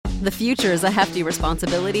The future is a hefty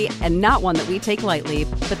responsibility and not one that we take lightly,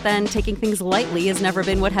 but then taking things lightly has never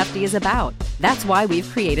been what Hefty is about. That's why we've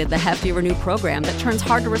created the Hefty Renew program that turns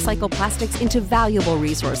hard-to-recycle plastics into valuable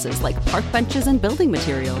resources like park benches and building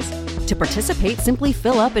materials. To participate, simply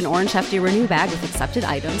fill up an orange Hefty Renew bag with accepted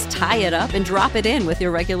items, tie it up, and drop it in with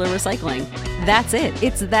your regular recycling. That's it.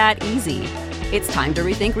 It's that easy. It's time to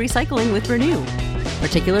rethink recycling with Renew.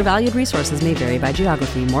 Particular valued resources may vary by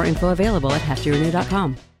geography. More info available at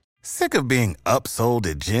heftyrenew.com. Sick of being upsold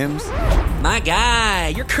at gyms? My guy,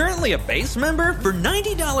 you're currently a base member? For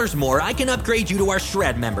 $90 more, I can upgrade you to our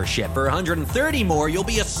Shred membership. For $130 more, you'll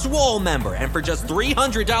be a Swole member. And for just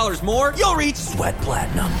 $300 more, you'll reach Sweat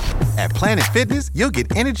Platinum. At Planet Fitness, you'll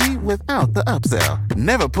get energy without the upsell.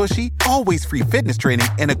 Never pushy, always free fitness training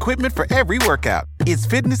and equipment for every workout. It's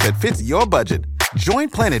fitness that fits your budget. Join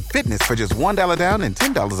Planet Fitness for just $1 down and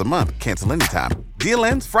 $10 a month. Cancel anytime. Deal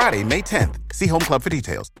ends Friday, May 10th. See Home Club for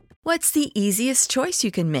details. What's the easiest choice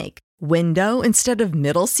you can make? Window instead of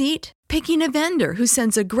middle seat? Picking a vendor who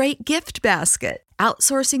sends a great gift basket?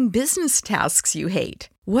 Outsourcing business tasks you hate?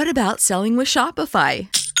 What about selling with Shopify?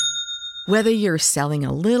 Whether you're selling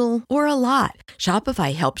a little or a lot,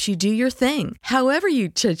 Shopify helps you do your thing, however you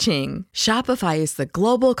cha-ching. Shopify is the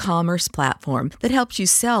global commerce platform that helps you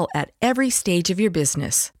sell at every stage of your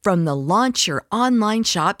business. From the launch your online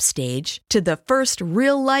shop stage to the first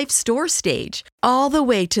real-life store stage, all the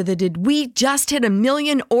way to the did we just hit 1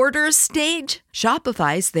 million orders stage?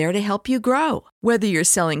 Shopify's there to help you grow. Whether you're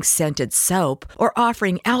selling scented soap or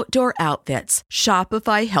offering outdoor outfits,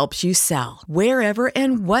 Shopify helps you sell. Wherever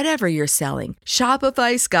and whatever you're selling,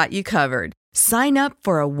 Shopify's got you covered. Sign up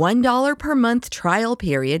for a $1 per month trial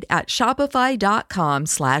period at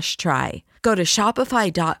shopify.com/try. Go to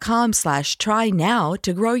shopify.com/try now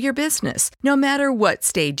to grow your business, no matter what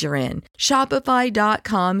stage you're in.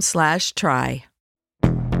 Shopify.com/try.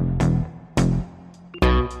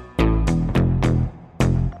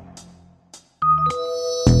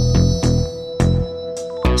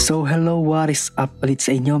 So hello, what is up ulit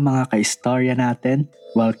sa inyo mga ka-istorya natin?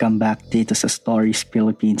 Welcome back dito sa Stories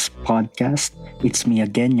Philippines podcast. It's me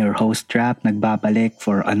again, your host Trap, nagbabalik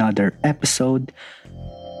for another episode.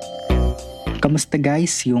 Kamusta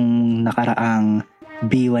guys yung nakaraang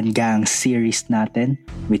B1 Gang series natin,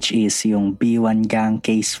 which is yung B1 Gang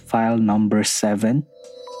case file number 7?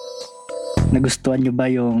 Nagustuhan nyo ba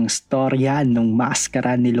yung storya nung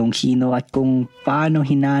maskara ni Longhino at kung paano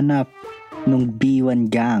hinanap nung B1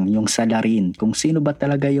 Gang, yung salarin, kung sino ba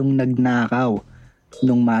talaga yung nagnakaw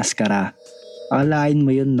nung maskara? Akalain mo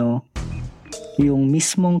yun, no? Yung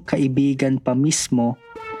mismong kaibigan pa mismo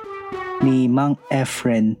ni Mang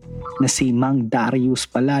Efren na si Mang Darius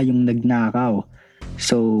pala yung nagnakaw.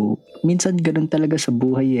 So, minsan ganun talaga sa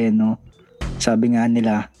buhay no? Sabi nga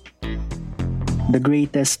nila, the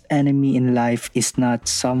greatest enemy in life is not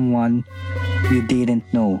someone you didn't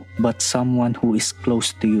know, but someone who is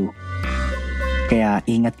close to you. Kaya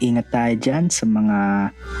ingat-ingat tayo dyan sa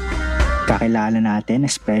mga kakilala natin,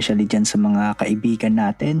 especially dyan sa mga kaibigan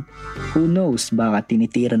natin. Who knows, baka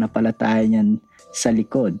tinitira na pala tayo niyan sa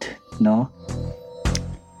likod, no?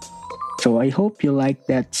 So I hope you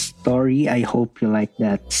like that story. I hope you like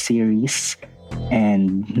that series.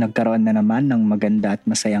 And nagkaroon na naman ng maganda at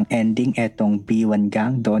masayang ending etong B1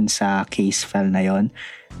 Gang doon sa case file na yon.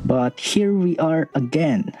 But here we are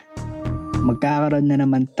again. Magkakaroon na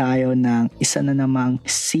naman tayo ng isa na namang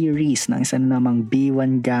series, ng isa na namang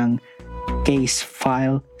B1 Gang case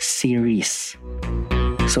file series.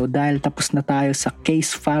 So dahil tapos na tayo sa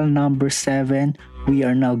case file number 7, we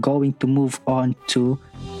are now going to move on to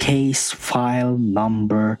case file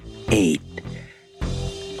number 8.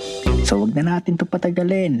 So wag na natin to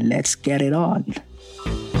patagalin. Let's get it on.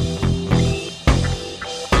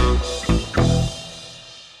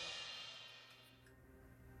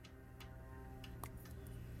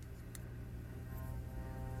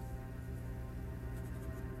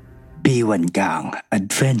 B1 Gang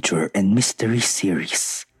Adventure and Mystery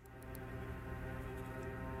Series.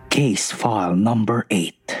 Case File Number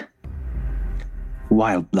 8.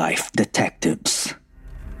 Wildlife Detectives.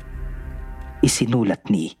 Isinulat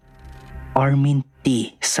ni Armin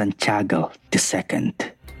T. Santiago II.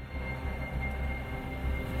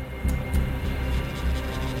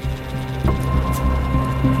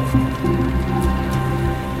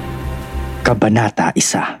 Kabanata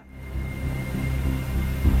 1.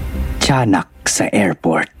 TIYANAK sa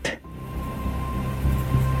airport.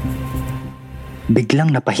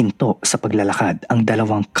 Biglang napahinto sa paglalakad ang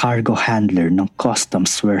dalawang cargo handler ng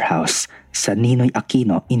Customs Warehouse sa Ninoy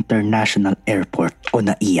Aquino International Airport o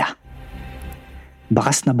NAIA.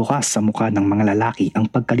 Bakas na bukas sa mukha ng mga lalaki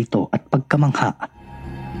ang pagkalito at pagkamangha.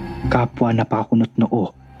 Kapwa napakakunot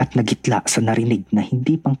noo at nagitla sa narinig na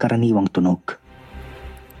hindi pangkaraniwang tunog.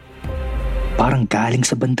 Parang galing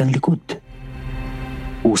sa bandang likod.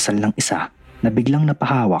 Usal ng isa na biglang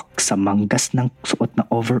napahawak sa manggas ng suot na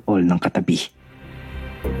overall ng katabi.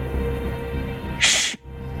 Shh!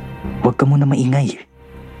 Huwag ka muna maingay.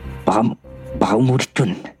 Baka umulit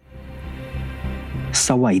yun.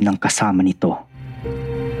 Saway ng kasama nito.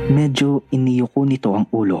 Medyo iniyuko nito ang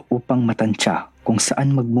ulo upang matansya kung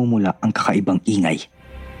saan magmumula ang kakaibang ingay.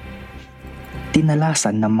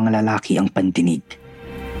 Tinalasan ng mga lalaki ang pandinig.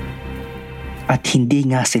 At hindi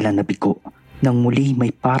nga sila nabigo nang muli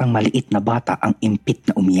may parang maliit na bata ang impit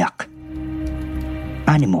na umiyak.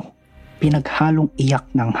 Animo, pinaghalong iyak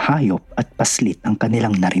ng hayop at paslit ang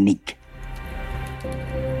kanilang narinig.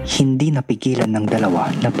 Hindi napigilan ng dalawa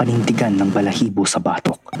na panindigan ng balahibo sa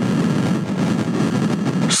batok.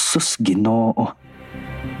 Sus, Ginoo!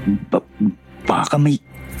 Baka may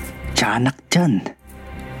tiyanak dyan.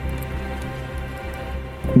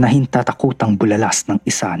 Nahintatakutan bulalas ng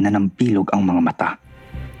isa na nambilog ang mga mata.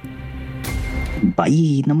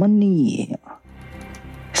 Bay naman ni.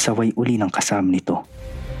 Saway uli ng kasama nito.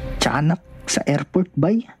 Tiyanak sa airport,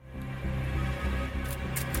 bay?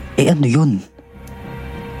 Ano yun?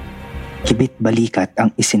 Kibit balikat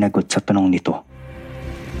ang isinagot sa tanong nito.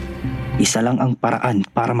 Isa lang ang paraan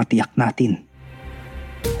para matiyak natin.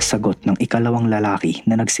 Sagot ng ikalawang lalaki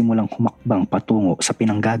na nagsimulang humakbang patungo sa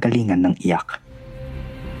pinanggagalingan ng iyak.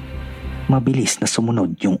 Mabilis na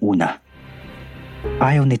sumunod yung una.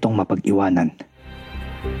 Ayaw nitong mapag-iwanan.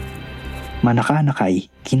 Manakanakay,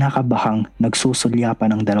 kinakabahang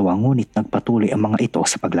nagsusulyapan ang dalawa ngunit nagpatuloy ang mga ito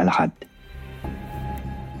sa paglalakad.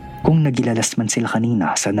 Kung nagilalas man sila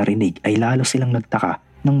kanina sa narinig ay lalo silang nagtaka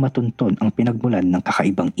nang matunton ang pinagmulan ng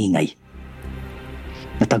kakaibang ingay.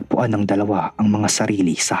 Natagpuan ng dalawa ang mga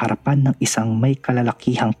sarili sa harapan ng isang may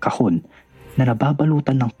kalalakihang kahon na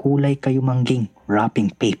nababalutan ng kulay kayumangging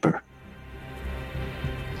wrapping paper.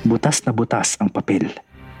 Butas na butas ang papel.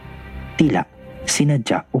 Tila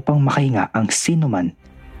sinadya upang makahinga ang sinuman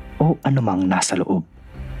o anumang nasa loob.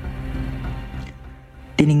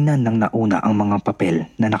 Tiningnan ng nauna ang mga papel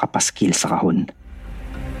na nakapaskil sa kahon.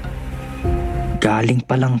 Galing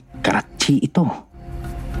palang Karachi ito.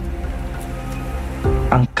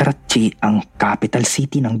 Ang Karachi ang capital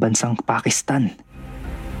city ng bansang Pakistan.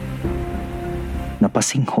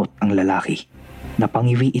 Napasinghot ang lalaki.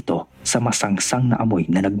 Napangiwi ito sa masangsang na amoy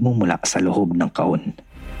na nagmumula sa loob ng kahon.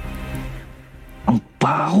 Ang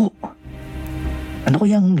baho! Ano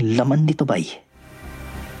kayang laman nito, bay?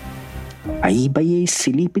 Ay, bay,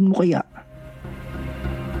 silipin mo kaya?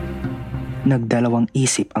 Nagdalawang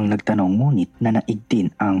isip ang nagtanong ngunit nanaig din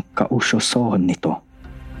ang kausyosohon nito.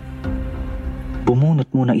 Bumunot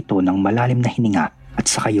muna ito ng malalim na hininga at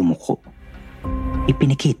saka yumuko.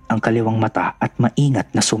 Ipinikit ang kaliwang mata at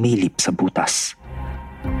maingat na sumilip sa butas.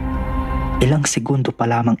 Ilang segundo pa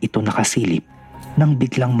lamang ito nakasilip nang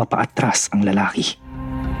biglang mapaatras ang lalaki.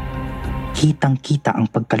 Kitang-kita ang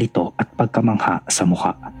pagkalito at pagkamangha sa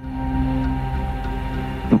mukha.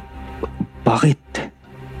 Bakit?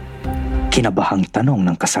 Kinabahang tanong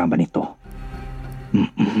ng kasama nito.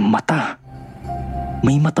 Mata.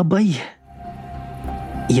 May matabay.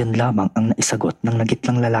 Iyon lamang ang naisagot ng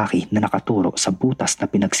nagitlang lalaki na nakaturo sa butas na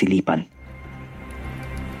pinagsilipan.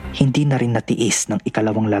 Hindi na rin natiis ng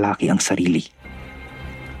ikalawang lalaki ang sarili.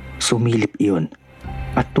 Sumilip iyon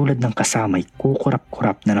at tulad ng kasamay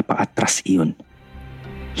kukurap-kurap na napaatras iyon.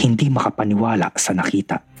 Hindi makapaniwala sa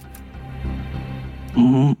nakita.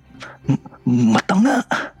 Mata nga!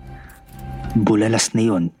 Bulalas na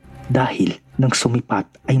iyon dahil nang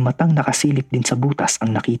sumipat ay matang nakasilip din sa butas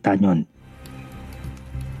ang nakita niyon.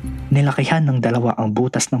 Nilakihan ng dalawa ang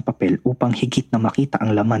butas ng papel upang higit na makita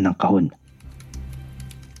ang laman ng kahon.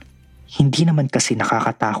 Hindi naman kasi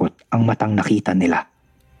nakakatakot ang matang nakita nila.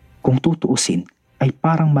 Kung tutuusin ay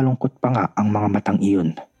parang malungkot pa nga ang mga matang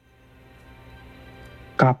iyon.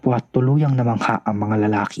 Kapwa tuluyang namangha ang mga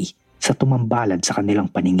lalaki sa tumambalad sa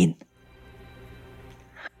kanilang paningin.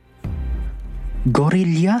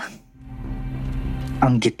 Gorilya?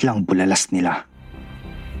 Ang gitlang bulalas nila.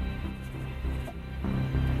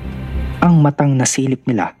 Ang matang nasilip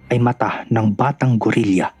nila ay mata ng batang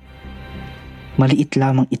gorilya. Maliit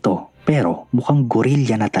lamang ito pero mukhang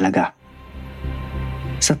gorilya na talaga.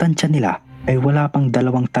 Sa tansya nila ay wala pang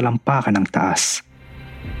 2 talampakan ng taas.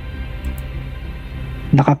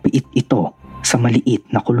 Nakapiit ito sa maliit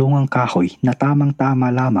na kulungang kahoy na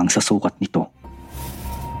tamang-tama lamang sa sukat nito.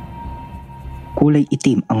 Kulay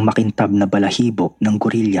itim ang makintab na balahibo ng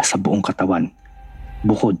gorilya sa buong katawan,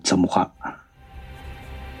 bukod sa mukha.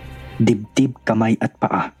 Dibdib, kamay at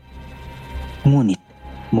paa. Ngunit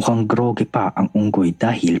Mukhang groggy pa ang unggoy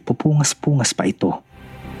dahil pupungas-pungas pa ito.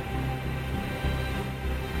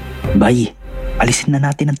 Bay, alisin na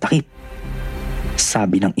natin ang takip,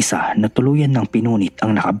 sabi ng isa na tuluyan ng pinunit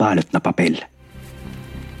ang nakabalot na papel.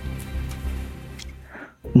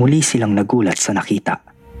 Muli silang nagulat sa nakita.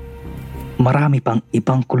 Marami pang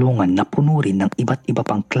ibang kulungan na puno rin ng iba't iba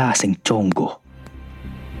pang klaseng tiyonggo.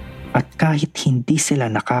 At kahit hindi sila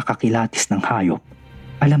nakakakilatis ng hayop,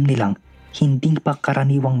 alam nilang hindi pa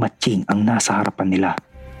karaniwang matching ang nasa harapan nila.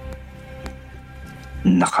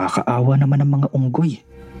 Nakakaawa naman ang mga unggoy.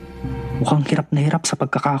 Mukhang hirap na hirap sa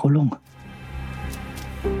pagkakakulong.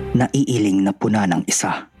 Naiiling na puna ng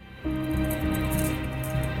isa.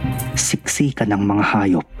 Siksikan ng mga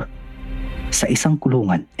hayop. Sa isang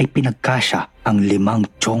kulungan ay pinagkasya ang 5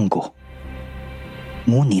 tiyonggo.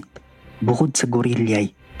 Ngunit bukod sa gorilya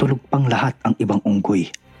ay tulog pang lahat ang ibang unggoy.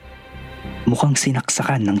 Mukhang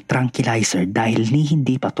sinaksakan ng tranquilizer dahil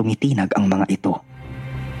hindi pa tumitinag ang mga ito.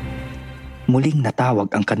 Muling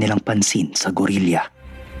natawag ang kanilang pansin sa gorilya.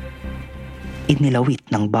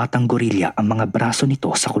 Inilawit ng batang gorilya ang mga braso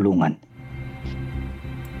nito sa kulungan.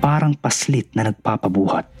 Parang paslit na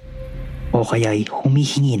nagpapabuhat o kaya'y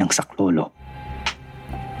humihingi ng saklolo.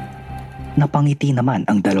 Napangiti naman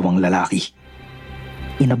ang 2 lalaki.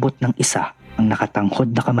 Inabot ng isa ang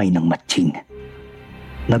nakatanghod na kamay ng matching.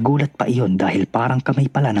 Nagulat pa iyon dahil parang kamay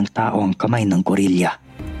pala ng tao ang kamay ng gorilya.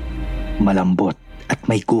 Malambot at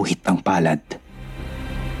may guhit ang palad.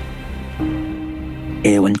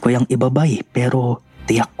 Ewan ko yung ibabay pero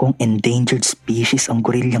tiyak kong endangered species ang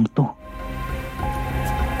gorilyang to.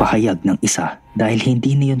 Pahayag ng isa dahil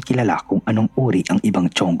hindi niyon kilala kung anong uri ang ibang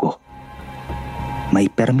tiyonggo. May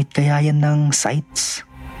permit kaya yan ng sites?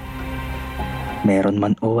 Meron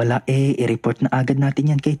man o wala i-report na agad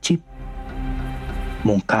natin yan kay Chief.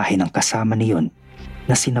 Mungkahi ng kasama niyon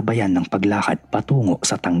na sinabayan ng paglakad patungo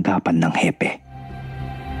sa tanggapan ng hepe.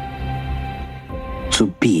 To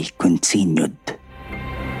be continued.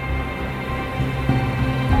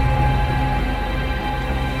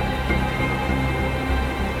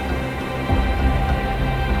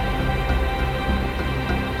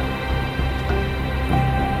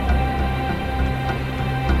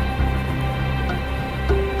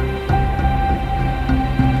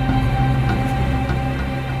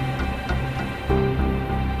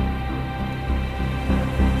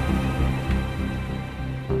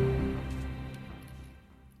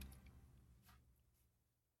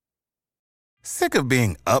 Sick of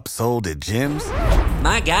being upsold at gyms?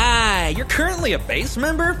 My guy, you're currently a base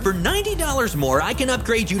member? For $90 more, I can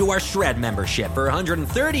upgrade you to our Shred membership. For $130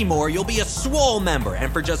 more, you'll be a Swole member.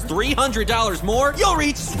 And for just $300 more, you'll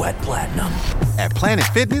reach Sweat Platinum. At Planet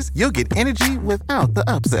Fitness, you'll get energy without the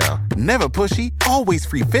upsell. Never pushy, always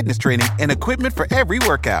free fitness training and equipment for every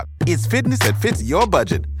workout. It's fitness that fits your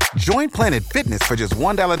budget. Join Planet Fitness for just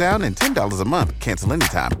 $1 down and $10 a month. Cancel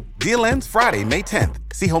anytime. Deal ends Friday, May 10th.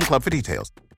 See Home Club for details.